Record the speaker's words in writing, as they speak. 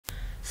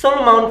សូម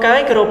មកកាយ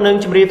គោរពនឹង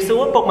ជំរាបសួ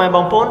រពុកម៉ែប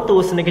ងប្អូនទ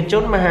ស្សនិកជ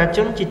នមហាជ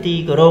នជាទី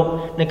គោរព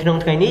នៅក្នុង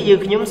ថ្ងៃនេះយើង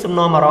ខ្ញុំសំ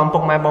ណូមអារម្មណ៍ពុ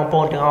កម៉ែបងប្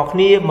អូនទាំងអស់គ្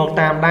នាមក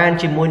តាមដាន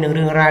ជាមួយនឹង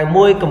រឿងរ៉ាវ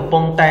មួយកំពុ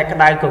ងតែក្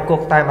តៅកគុ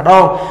កតែម្ដ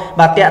ង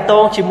បាទតាក់ទ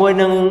ងជាមួយ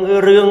នឹង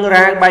រឿង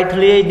រ៉ាវបែក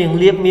ធ្លាយនឹង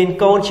លៀបមាន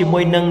កូនជាមួ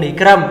យនឹងនី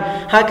ក្រឹម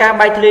ហើយការ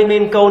បែកធ្លាយមា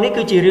នកូននេះ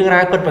គឺជារឿង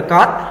រ៉ាវពិតប្រាក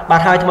ដបា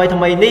ទហើយថ្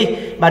មីនេះ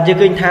បាទយើង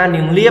ឃើញថា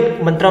នាងលៀប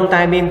មិនត្រឹម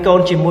តែមានកូ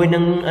នជាមួយនឹ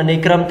ងនី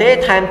ក្រឹមទេ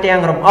ថែមទាំង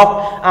រំអុក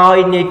ឲ្យ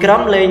នីក្រឹ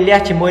មលេងលះ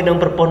ជាមួយនឹង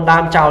ប្រពន្ធដើ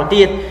មចោល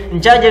ទៀតអ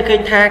ញ្ចឹងយើងឃើ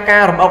ញថាកា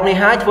ររំអុកនេះ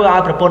ហើយធ្វើឲ្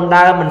យប្រពន្ធ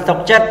ដើមមិនសុខ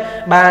ចិត្ត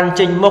បាន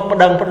ចេញមុខប្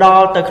តឹងផ្ដា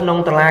ល់ទៅក្នុង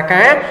តុលា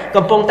ការ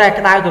កំពុងតែ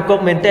ក្តៅកគុក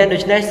មែនទែនដូ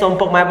ច្នេះសូម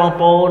ពុកម៉ែបង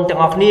ប្អូនទាំង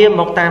អស់គ្នា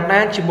មកតាម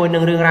ដានជាមួយនឹ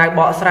ងរឿងរ៉ាវ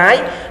បកស្រាយ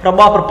រប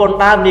ស់ប្រពន្ធ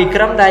ដើមនីក្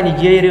រឹមដែលនិ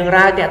យាយរឿង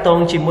រ៉ាវតាក់ទង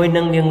ជាមួយ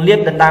នឹងនាងលៀប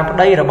ដណ្ដើមប្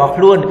តីរបស់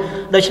ខ្លួន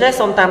ដូច្នេះ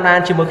សូមតាមដាន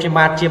ជាមួយខ្ញុំ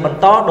បាទជាបន្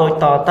តដូច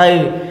តទៅ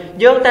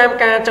យើងតាម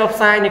ការចុះផ្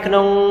សាយនៅក្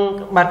នុង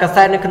បាទកា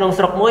សែតនៅក្នុង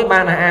ស្រុកមួយបា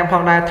នអាងផ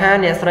ងដែរថា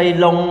អ្នកស្រី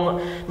លង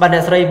បាទអ្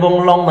នកស្រីវង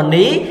ឡុងម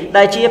នី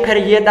ដែលជាភ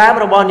រិយាដើម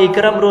របស់នី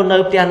ក្រឹមរស់នៅ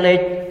ផ្ទះលេខ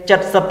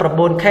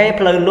 79K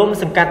ផ្លូវលំ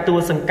សង្កាត់ទួល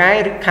សង្កែ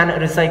ខណ្ឌ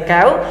រិស័យ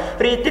កែវ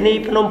រាជធានី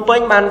ភ្នំពេញ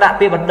បានដាក់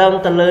ពាក្យបណ្ដឹង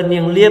ទៅលើនា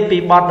ងលៀបពី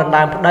បទដណ្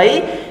ដើមប្តី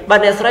បាទ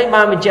អ្នកស្រី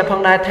បានបញ្ជាក់ផ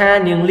ងដែរថា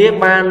នាងលៀប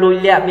បានលួច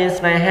លាក់មាន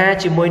ស្នេហា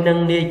ជាមួយនឹង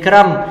នាយក្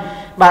រឹម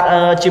បាទ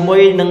ជាមួ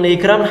យនឹងនាយ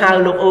ក្រឹមហៅ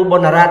លោកអ៊ូប៊ុ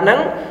នរ៉ាត់ហ្នឹ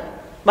ង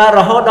បាទ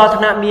រហូតដល់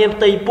ថ្នាក់មាន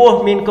ផ្ទៃពោះ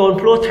មានកូន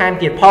ភ្លោះថែម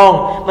ទៀតផង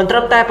មិនត្រឹ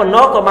មតែប៉ុណ្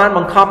ណោះក៏បានប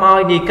ង្ខំឲ្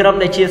យនាយក្រឹម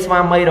ដែលជាស្វា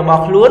មីរប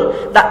ស់ខ្លួន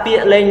ដាក់ពា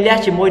ក្យលែងលះ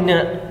ជាមួយនឹ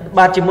ង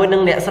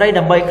អ្នកស្រី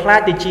ដើម្បីខ្លាច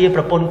ទៅជា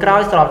ប្រពន្ធក្រោ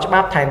យស្របច្បា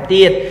ប់ថែម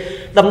ទៀត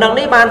ដំណឹង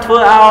នេះបានធ្វើ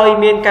ឲ្យ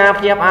មានការ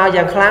ភ្ញាក់ផ្អើល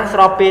យ៉ាងខ្លាំងស្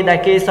របពេលដែល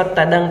គេសុទ្ធ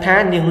តែដឹងថា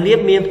នាងលៀប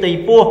មានផ្ទៃ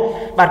ពោះ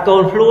បាទកូ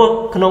នភ្លោះ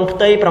ក្នុងផ្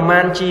ទៃប្រមា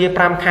ណជា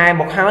5ខែ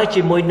មកហើយ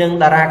ជាមួយនឹង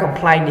តារាកំ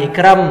ប្លែងនាយ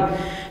ក្រឹម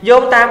យោ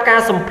ងតាមកា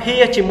រសម្ភា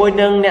សជាមួយ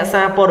នឹងអ្នក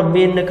សារព័ត៌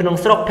មាននៅក្នុង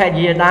ស្រុកភរិ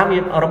យាដើម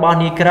របស់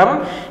នាយក្រឹម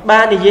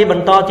បាននិយាយប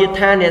ន្តទៀត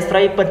ថាអ្នកស្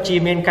រីពិតជា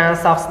មានការ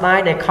សោកស្ដាយ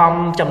ដែលខំ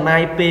ចំណា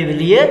យពេលវេ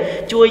លា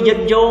ជួយយឹត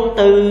យោង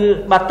ទៅ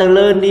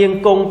លើនាង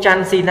គង់ច័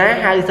ន្ទស៊ីណា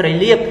ហៅស្រី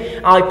លៀប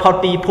ឲ្យផុត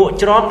ពីភក់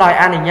ច្រំដោយ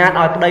អនុញ្ញាត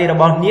ឲ្យប្តីរ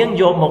បស់នាង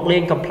យកមកលេ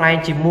ងកំប្លែង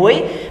ជាមួយ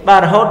បា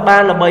ទរហូតបា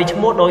នល្បីឈ្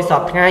មោះដោយស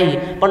ពថ្ងៃ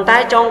ប៉ុន្តែ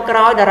ចុងក្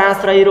រោយតារា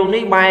ស្រីរូប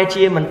នេះបែរ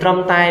ជាមិនត្រឹម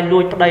តែលួ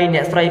ចប្តីអ្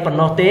នកស្រីប៉ុណ្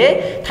ណោះទេ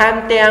ថែម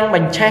ទាំងប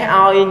ញ្ឆេះ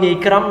ឲ្យនាយ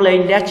ក្រឹមលេង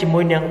លះជាមួ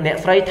យនឹងអ្នក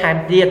ស្រីថែម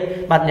ទៀត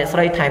បាទអ្នកស្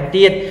រីថែម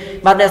ទៀត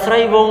បាទអ្នកស្រី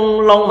វង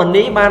ឡុងម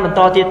នីបានបន្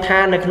តទៀតថា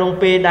នៅក្នុង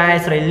ពេលដែល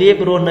ស្រីលៀ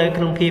បរស់នៅ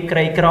ក្នុងភាពក្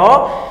រីក្រ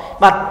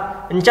បាទ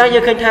អញ្ចឹងយើ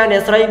ងឃើញថាអ្ន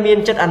កស្រីមាន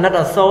ចិត្តអាណិត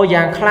អាសូរ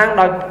យ៉ាងខ្លាំង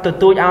ដោយទ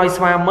ទូចឲ្យ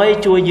ស្វាមី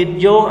ជួយយឺត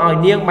យោងឲ្យ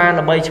នាងបាន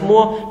ល្បីឈ្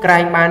មោះក្រែ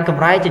ងបានក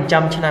ម្រៃចិញ្ចឹ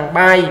មឆ្នាំង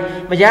បាយ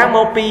ម្យ៉ាងម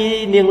កពី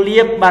នាងលៀ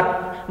បបាទ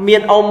មា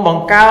នអ៊ំប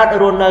ង្កើត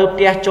រស់នៅផ្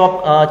ទះជាប់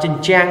ជ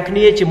ញ្ជាំងគ្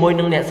នាជាមួយ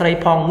នឹងអ្នកស្រី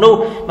ផងនោះ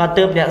បាទ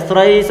ទើបអ្នកស្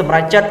រីសម្រេ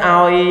ចចិត្ត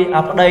ឲ្យ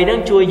ប្តីនឹង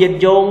ជួយយឺត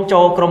យោង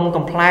ចូលក្រុម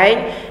កំប្លែង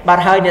បាទ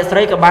ហើយអ្នកស្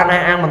រីក៏បាន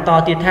អះអាងបន្ត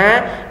ទៀតថា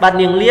បាទ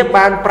នាងលៀប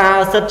បានប្រើ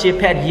សិទ្ធិជា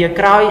ភរិយា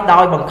ក្រោយដោ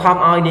យបង្ខំ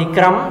ឲ្យនាយ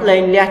ក្រឹមលែ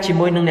ងលះជា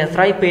មួយនឹងអ្នកស្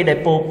រីពេលដែល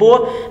ពោពោះ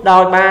ដោ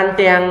យបាន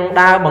ទាំង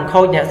ដើរបង្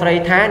ខូចអ្នកស្រី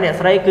ថាអ្នក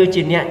ស្រីគឺ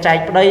ជាអ្នកចែក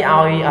ប្តី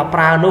ឲ្យប្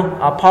រើនោះ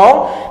ផង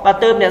បាទ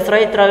ទើបអ្នកស្រី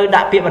ត្រូវ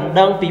ដាក់ពាក្យបណ្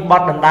ដឹងពីប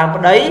ទដណ្ដើម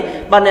ប្តី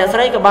បាទអ្នកស្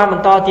រីក៏បានប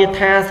ន្តទៀត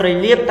ថាស្រី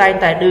លៀបតែង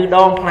តែឌឺដ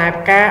ងផ្លែ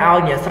ផ្កាឲ្យ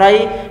អ្នកស្រី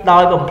ដោ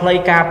យបំភ្លៃ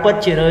ការពិត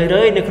ជា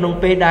រឿយនៅក្នុង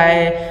ពេលដែល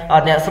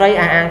អ្នកស្រី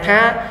អះអាងថា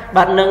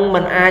បាទនឹង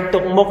មិនអាចទុ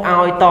កមុខ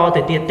ឲ្យត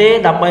ទៅទៀតទេ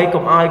ដើម្បី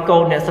កុំឲ្យកូ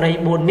នអ្នកស្រី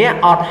4នាក់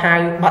អត់ហៅ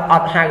បាទអ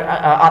ត់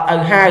ឪ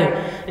ហៅ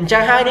អញ្ចឹ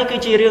ងហើយនេះគឺ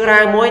ជារឿងរ៉ា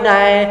វមួយ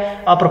ដែល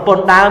ប្រពន្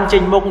ធដើមចេ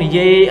ញមុខនិ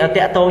យាយ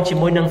តាក់ទងជា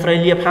មួយនឹងស្រី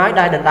លៀបហើយ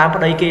ដែលដណ្ដើម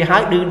ប្តីគេហើ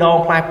យឌឺដង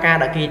ផ្លែផ្កា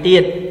ដាក់គេទៀ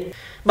ត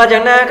បាទ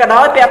យ៉ាងណាក៏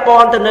ដោយពាក់ព័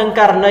ន្ធទៅនឹង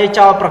ករណី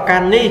ចោលប្រកា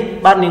ន់នេះ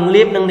បាទនាង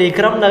លៀបនិងនាយ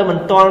ក្រឹមនៅមិន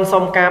ទាន់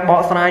សុំការប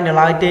កស្រាយនៅ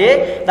ឡើយទេ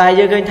ដែល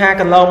យើងឃើញថា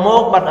កន្លងម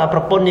កបាទប្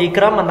រពន្ធនាយ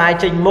ក្រឹមមិនដែល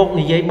ចេញមុខ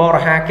និយាយប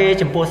រិហាគេ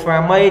ចំពោះស្វា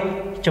មី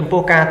ចំ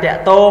ពោះការតា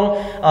ក់ទង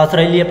ស្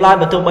រីលៀបឡើយ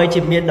បើទោះបី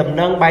ជាមានដំ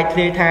ណឹងបែកធ្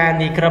លាយថា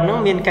នាយក្រឹមនឹង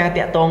មានការ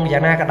តាក់ទងយ៉ា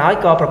ងណាក៏ដោយ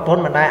ក៏ប្រពន្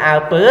ធមិនដែលអើ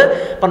ពើ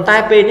ប៉ុន្តែ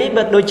ពេលនេះ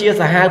បើដូចជា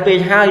សាហាវពេក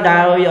ហើយដោ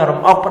យរំ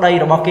អុកប្តី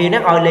របស់គេនឹ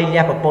ងឲ្យលែង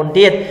លះប្រពន្ធ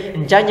ទៀតអ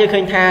ញ្ចឹងយើងឃើ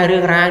ញថារឿ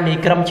ងរ៉ាវនាយ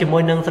ក្រឹមជាមួ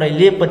យនឹងស្រី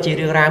លៀបពិតជា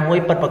រឿងរ៉ាវមួយ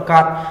ពិតប្រាក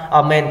ដ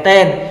មែនតែ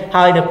ន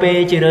ហើយនៅពេល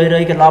ជារឿ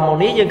យកន្លងមក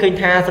នេះយើងឃើញ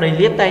ថាស្រី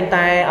លៀបតែង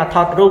តែថ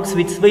តរូប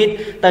sweet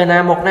ទៅណា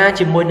មកណា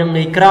ជាមួយនឹង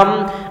នាយក្រឹម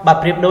បាទ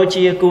ប្រៀបដូច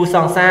ជាគូស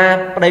ង្សារ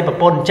ប្តីប្រ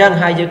ពន្ធអញ្ចឹង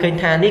ហើយយើងឃើញ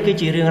ថានេះគឺ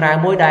ជារឿងរ៉ាវ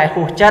មួយដែល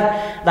ហួសចិត្ត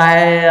ដែ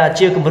ល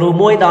ជាគំរូ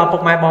មួយដល់ពុ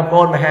កម៉ែបងប្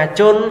អូនមហា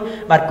ជន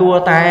បាទគួរ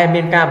តែ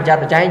មានការប្រយ័ត្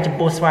នប្រយែងចំ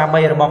ពោះស្វា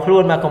មីរបស់ខ្លួ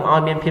នបាទកុំឲ្យ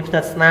មានភាពស្និ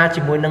ទ្ធស្នាល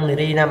ជាមួយនឹងនា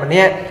រីណាម្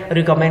នាក់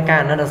ឬក៏មានការ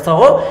អាណិតអាសូ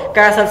រ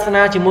ការស្និទ្ធស្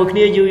នាលជាមួយគ្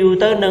នាយូរ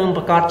ទៅនឹង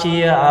ប្រកាសជា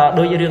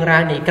ដូចរឿងរ៉ា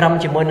វនាយក្រឹម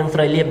ជាមួយនឹងស្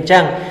រីលៀបអញ្ចឹ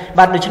ង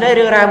បាទដូច្នេះ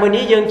រឿងរ៉ាវមួយ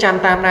នេះយើងចាំ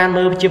តាមដាន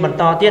មើលជាបន្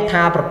តទៀត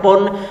ថាប្រព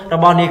ន្ធរ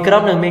បស់នាយក្រឹ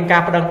មនឹងមានកា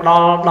រប្តឹងផ្ដា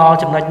ល់ដល់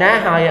ចំណុចណា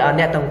ហើយ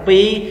អ្នកទាំងពី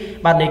រ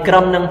បាទនាយក្រឹ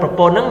មនិងប្រ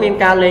ពន្ធនឹងមាន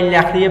ការលែង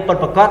លះគ្នាពិត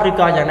ប្រាកដឬ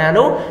ក៏យ៉ាងណា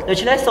នោះដូ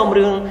ច្នេះសូម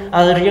រឿង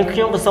ខ្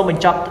ញុំក៏សូមប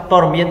ញ្ចប់ព័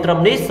ត៌មានត្រឹម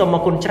នេះសូមអ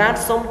រគុណច្រើន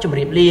សូមជម្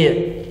រាបលា